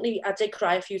definitely did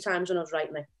cry a few times when I was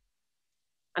writing it.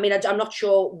 I'm not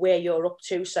sure where you're up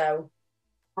to, so.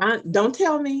 Don't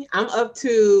tell me. I'm up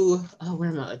to. Where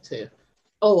am I up to?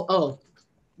 Oh,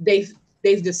 they've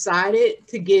decided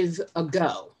to give a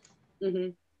go,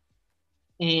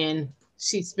 and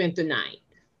she spent the night.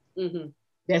 It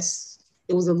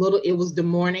was the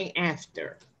morning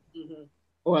after.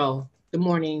 Well, the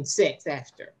morning sex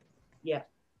after. Yeah.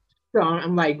 So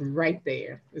I'm like right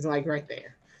there. It's like right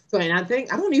there. So, and I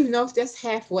don't even know if that's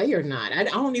halfway or not. I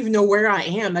don't even know where I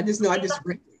am. I just know I just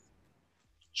read it.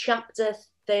 Chapter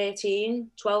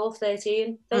 13, 12,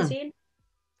 13. Okay.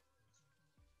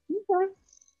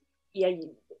 Yeah.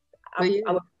 I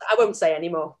won't say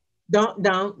anymore. Don't,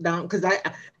 because I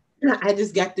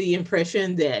just got the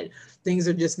impression that things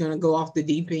are just going to go off the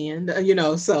deep end,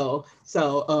 so,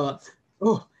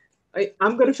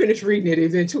 I'm gonna finish reading it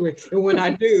eventually, and when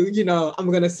I do,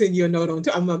 I'm gonna send you a note on.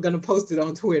 I'm gonna post it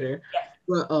on Twitter.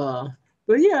 Yeah.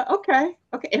 But yeah, okay,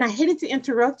 okay. And I hated to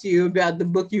interrupt you about the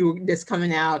book that's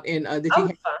coming out and that you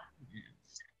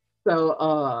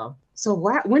Oh, have. So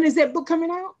when is that book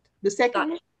coming out? The second that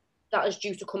one? that is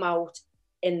due to come out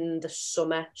in the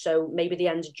summer, so maybe the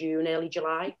end of June, early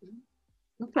July,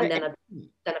 and Okay. then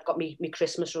I've got me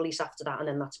Christmas release after that, and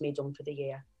then that's me done for the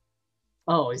year.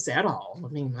 Oh, is that all? I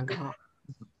mean, my God.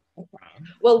 Okay.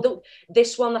 Well,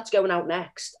 this one that's going out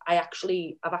next, I've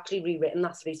actually rewritten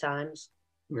that 3 times.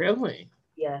 Really?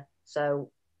 Yeah, so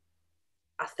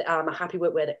I'm happy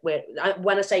with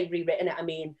when I say rewritten it, I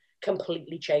mean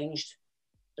completely changed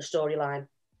the storyline.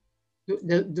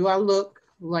 Do I look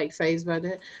like phased by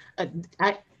that? Uh,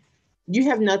 I You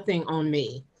have nothing on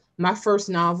me. My first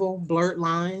novel, Blurred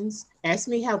Lines. Ask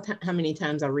me how many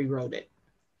times I rewrote it.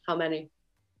 How many?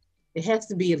 It has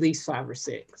to be at least 5 or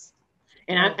 6,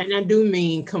 and I Oh, and I do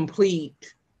mean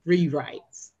complete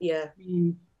rewrites. yeah.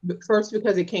 But first,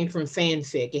 because it came from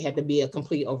fanfic, it had to be a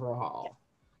complete overhaul.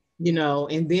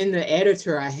 And then the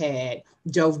editor I had,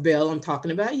 Jove Bell. I'm talking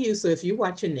about you. So if you're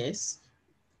watching this,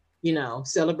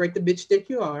 celebrate the bitch that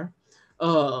you are.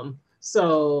 And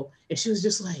she was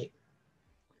just like,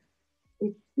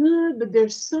 it's good, but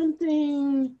there's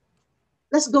something.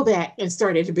 Let's go back and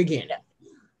start at the beginning.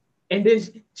 And then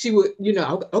she would,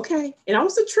 okay. And I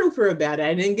was a trooper about it.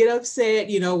 I didn't get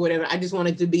upset, whatever. I just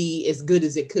wanted to be as good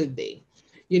as it could be,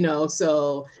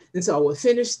 so I would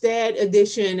finish that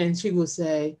edition and she would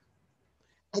say,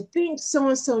 I think so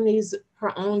and so needs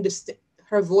her own,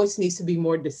 her voice needs to be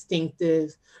more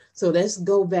distinctive. So let's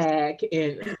go back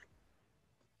and,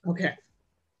 okay.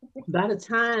 By the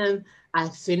time I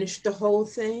finished the whole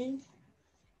thing,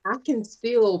 I can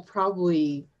still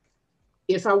probably,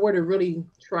 if I were to really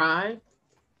try,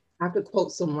 I could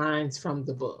quote some lines from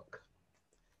the book.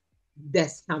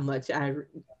 That's how much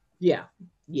yeah,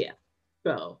 yeah.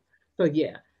 So, so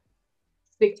yeah,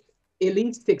 six, at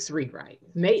least 6 rewrites.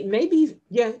 Maybe,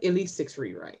 yeah, at least 6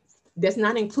 rewrites. That's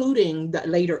not including the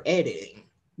later editing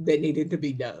that needed to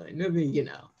be done. I mean.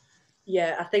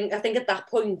 Yeah, I think at that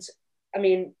point, I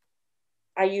mean,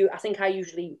 I think I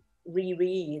usually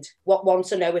reread what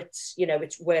once I know it's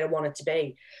where I want it to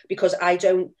be, because I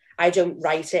don't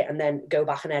write it and then go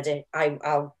back and edit.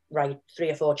 I'll write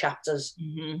 3 or 4 chapters,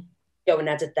 Mm-hmm. go and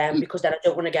edit them, because then I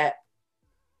don't want to get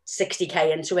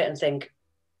 60k into it and think,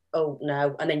 oh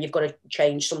no, and then you've got to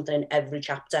change something in every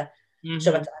chapter.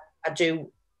 So Mm-hmm.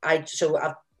 I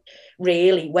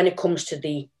really, when it comes to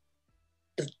the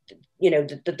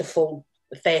full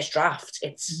first draft,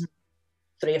 it's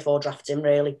 3 or 4 drafts in,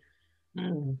 really.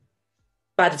 Mm-hmm.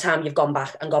 By the time you've gone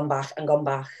back and gone back and gone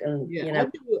back, and Yeah,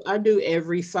 I do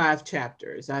every 5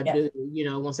 chapters. I yeah, do,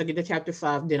 once I get to chapter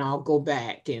 5, then I'll go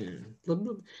back and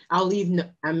I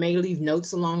may leave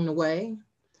notes along the way,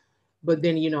 but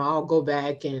then, I'll go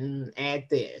back and add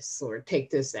this or take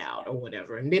this out or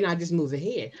whatever. And then I just move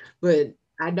ahead. But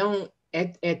I don't,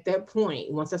 at that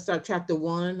point, once I start chapter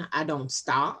 1, I don't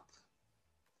stop.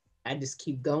 I just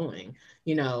keep going,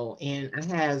 and I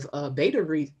have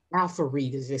alpha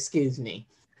readers, excuse me,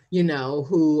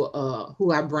 who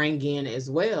I bring in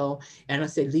as well. And I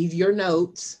said, leave your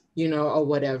notes, or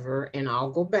whatever, and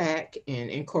I'll go back and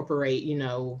incorporate,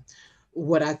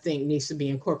 what I think needs to be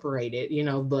incorporated,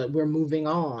 but we're moving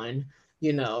on,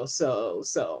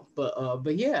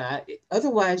 but yeah,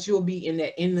 otherwise you'll be in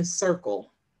that endless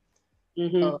circle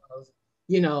mm-hmm. of,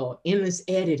 endless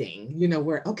editing,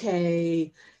 where,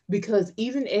 okay, because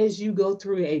even as you go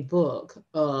through a book,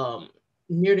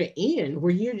 near the end,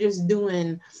 where you're just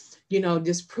doing,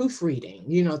 just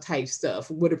proofreading, type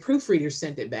stuff, where the proofreader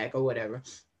sent it back or whatever,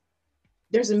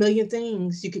 there's a million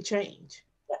things you could change,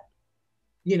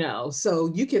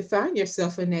 so you can find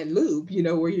yourself in that loop,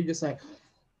 where you're just like,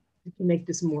 I can make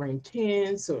this more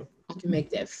intense, or I can make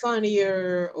that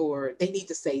funnier, or they need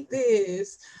to say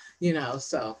this,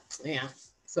 so yeah.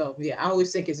 So yeah, I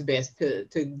always think it's best to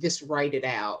just write it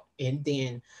out and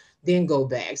then go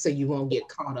back so you won't get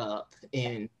caught up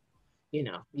in,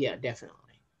 yeah,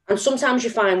 definitely. And sometimes you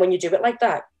find when you do it like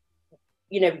that,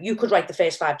 you could write the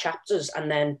first 5 chapters, and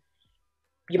then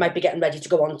you might be getting ready to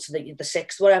go on to the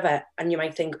sixth, whatever, and you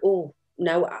might think, oh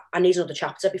no, I need another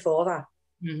chapter before that,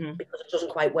 Mm-hmm. because it doesn't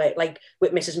quite work. Like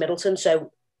with Mrs. Middleton,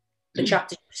 so the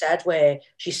chapter you said where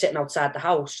she's sitting outside the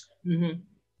house, Mm-hmm.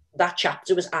 that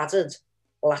chapter was added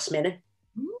last minute.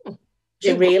 Mm-hmm.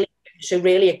 So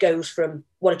really, it goes from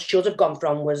what it should have gone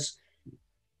from was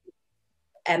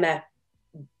Emma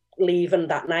leaving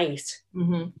that night,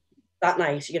 Mm-hmm.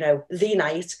 the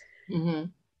night, Mm-hmm.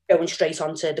 going straight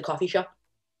onto the coffee shop.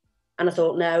 And I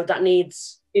thought, no, that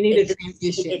needs It needed a It,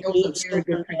 transition. it That was a needs very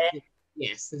good something there. transition.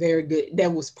 Yes, very good.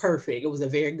 That was perfect. It was a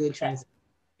very good transition.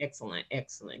 Excellent,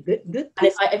 excellent. Good And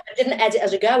piece. if I didn't edit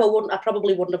as I go, I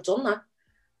probably wouldn't have done that.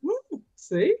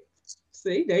 See,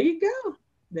 see, there you go.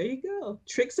 There you go.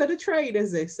 Tricks of the trade,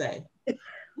 as they say. Okay.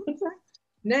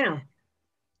 Now,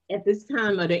 at this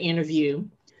time of the interview,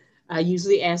 I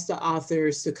usually ask the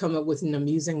authors to come up with an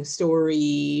amusing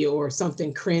story or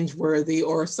something cringeworthy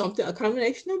or something, a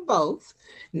combination of both.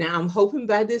 Now, I'm hoping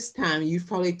by this time you've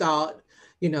probably thought,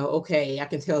 okay, I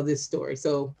can tell this story.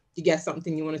 So, you got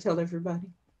something you want to tell everybody?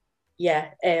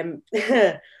 Yeah.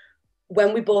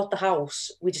 When we bought the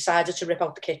house, we decided to rip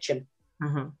out the kitchen.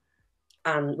 Uh-huh.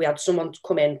 And we had someone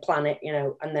come in, plan it,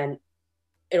 and then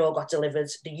it all got delivered,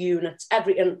 the units,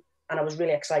 everything. And I was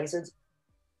really excited.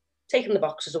 Taking the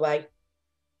boxes away.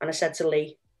 And I said to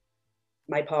Lee,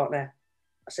 my partner,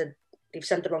 I said, they've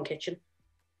sent the wrong kitchen.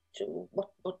 She said, what?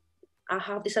 How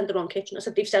have they sent the wrong kitchen? I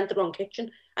said, they've sent the wrong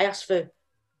kitchen. I asked for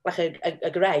like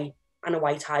a grey and a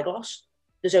white high gloss.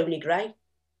 There's only grey.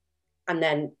 And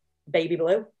then baby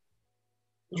blue.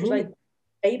 And she was like,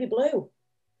 baby blue.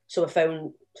 So I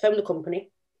phoned the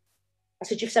company. I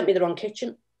said, you've sent me the wrong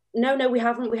kitchen. No, we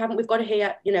haven't. We've got it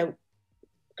here,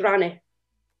 granite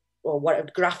or whatever,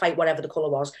 graphite, whatever the colour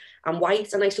was, and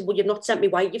white. And I said, well, you've not sent me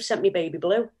white, you've sent me baby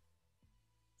blue.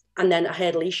 And then I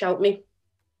heard Lee shout me.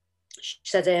 She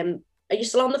said, are you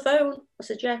still on the phone? I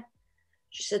said, yeah.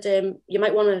 She said, you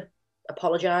might want to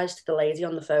apologise to the lady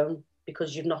on the phone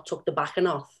because you've not took the backing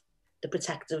off, the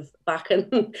protective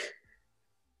backing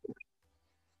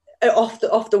off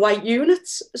the white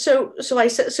units. So I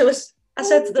said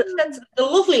to the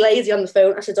lovely lady on the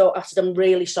phone, I said, I'm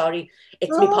really sorry.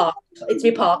 It's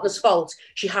my partner's fault.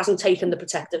 She hasn't taken the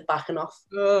protective backing off.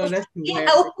 Oh, that's weird.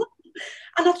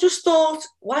 And I just thought,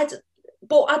 why?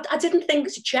 But I didn't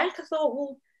think to check. I thought,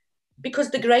 well,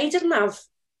 because the grey didn't have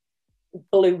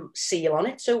blue seal on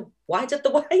it, so why did the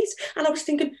white? And I was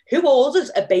thinking, who orders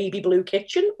a baby blue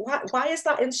kitchen? Why is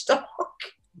that in stock?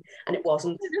 And it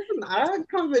wasn't. That's an odd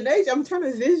combination. I'm trying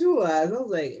to visualize. I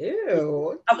was like,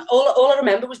 ew. All I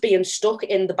remember was being stuck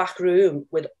in the back room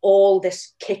with all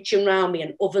this kitchen around me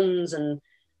and ovens, and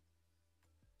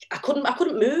I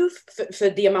couldn't move for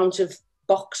the amount of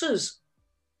boxes.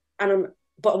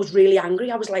 But I was really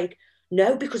angry. I was like,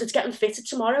 no, because it's getting fitted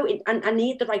tomorrow, and I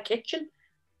need the right kitchen.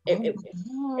 It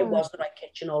was the right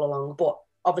kitchen all along, but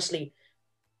obviously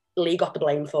Lee got the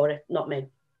blame for it, not me.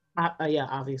 Yeah,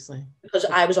 obviously. Because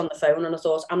I was on the phone and I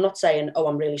thought, I'm not saying, oh,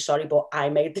 I'm really sorry, but I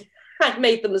made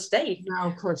the mistake. No,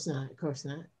 of course not. Of course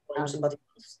not. Somebody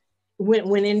else.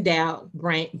 When in doubt,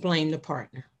 blame the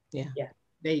partner. Yeah.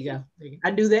 There you go.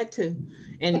 I do that too.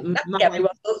 And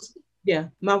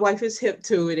my wife is hip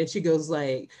to it, and she goes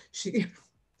like,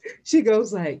 she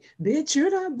goes like, bitch, you're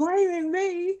not blaming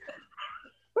me.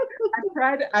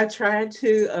 I tried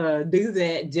to do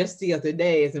that just the other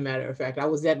day. As a matter of fact, I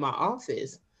was at my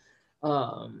office.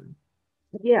 I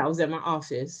was at my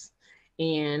office,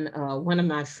 and one of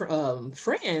my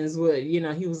friends would,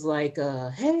 he was like,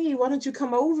 hey, why don't you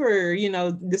come over,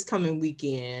 this coming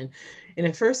weekend? And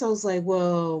at first I was like,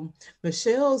 well,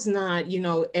 Michelle's not,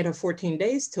 at her 14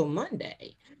 days till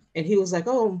Monday. And he was like,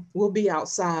 oh, we'll be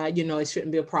outside, it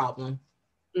shouldn't be a problem.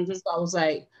 Mm-hmm. So I was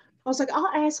like,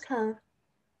 I'll ask her.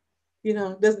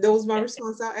 That was my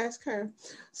response. I'll ask her.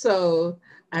 So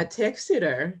I texted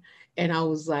her and I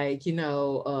was like,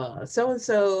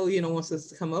 so-and-so, wants us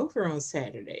to come over on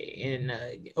Saturday and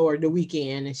or the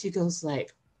weekend. And she was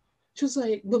like,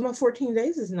 but my 14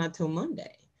 days is not till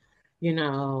Monday, and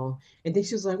then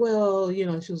she was like, well,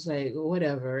 she was like,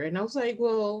 whatever. And I was like,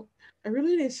 well, I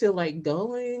really didn't feel like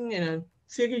going, and I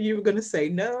figured you were going to say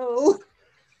no.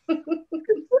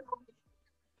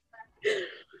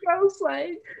 I was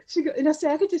like, and I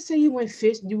said, I could just say you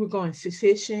were going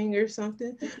fishing or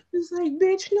something. It's like,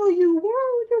 bitch, no, you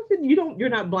weren't. You're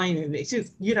not blaming me.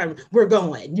 We're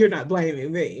going. You're not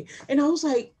blaming me. And I was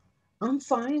like, I'm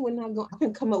fine. We're not going. I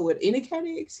can come up with any kind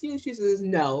of excuse. She says,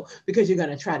 no, because you're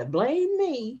going to try to blame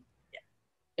me.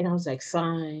 And I was like,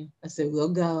 fine. I said,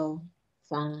 we'll go.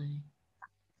 Fine.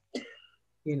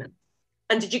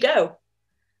 And did you go?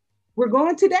 We're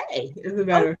going today, as a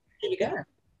matter. There you go.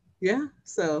 Yeah.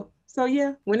 So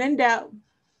yeah, when in doubt,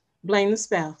 blame the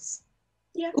spouse.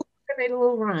 Yeah. Ooh, I made a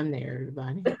little rhyme there,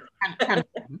 everybody. kind of.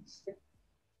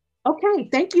 Okay,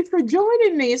 thank you for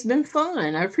joining me. It's been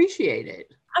fun. I appreciate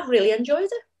it. I've really enjoyed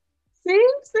it. See?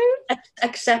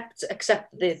 Except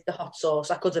the hot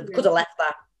sauce. I could have left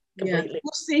that completely. Yeah.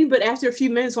 We'll see, but after a few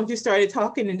minutes, once you started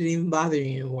talking, it didn't even bother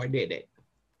you anymore, did it?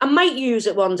 I might use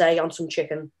it one day on some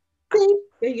chicken.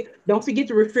 See? Don't forget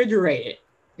to refrigerate it.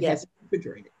 It has to be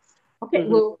refrigerated. Okay,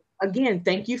 well, again,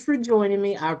 thank you for joining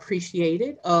me. I appreciate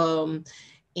it.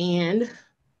 And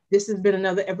this has been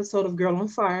another episode of Girl on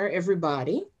Fire,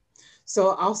 everybody.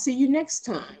 So I'll see you next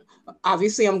time.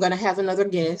 Obviously, I'm going to have another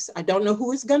guest. I don't know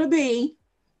who it's going to be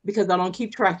because I don't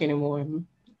keep track anymore.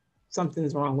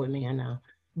 Something's wrong with me, I know.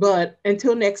 But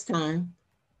until next time,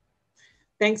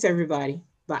 thanks, everybody.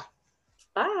 Bye.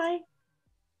 Bye.